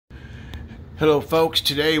Hello folks,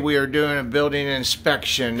 today we are doing a building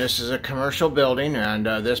inspection. This is a commercial building, and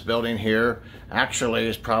this building here actually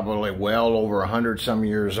is probably well over 100 some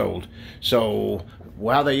years old. So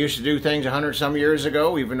while they used to do things 100 some years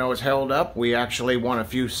ago, even though it's held up, we actually want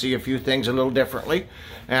to see a few things a little differently.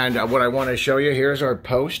 And what I want to show you, here's our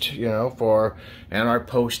post, and our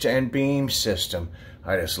post and beam system.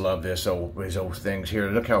 I just love these old things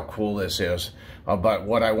here. Look how cool this is. But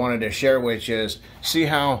what I wanted to share with you is,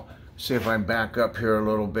 see if I back up here a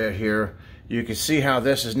little bit here. You can see how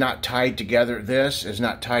this is not tied together. This is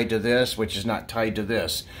not tied to this, which is not tied to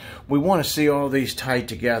this. We want to see all these tied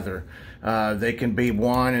together. They can be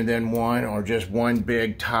one and then one, or just one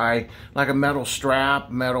big tie, like a metal strap,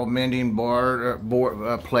 metal mending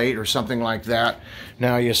plate, or something like that.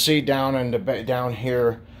 Now you see down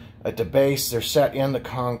here at the base, they're set in the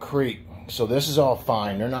concrete. So this is all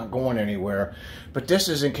fine. They're not going anywhere. But this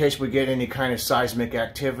is in case we get any kind of seismic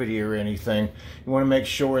activity or anything. You want to make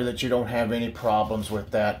sure that you don't have any problems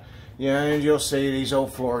with that. And you'll see these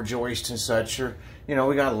old floor joists and such are,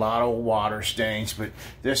 we got a lot of water stains, but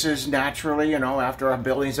this is naturally, after our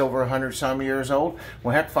building's over 100 some years old,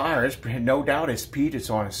 well, heck, fire, no doubt it's peat, it's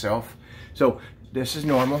on itself. So this is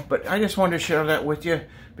normal, but I just wanted to share that with you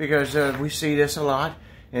because we see this a lot.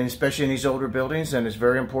 And especially in these older buildings, and it's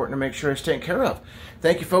very important to make sure it's taken care of.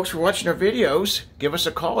 Thank you folks for watching our videos. Give us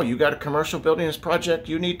a call. You got a commercial building project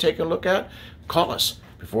you need taken a look at? Call us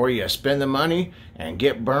before you spend the money and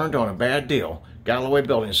get burned on a bad deal. Galloway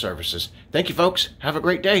Building Services. Thank you folks. Have a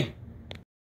great day.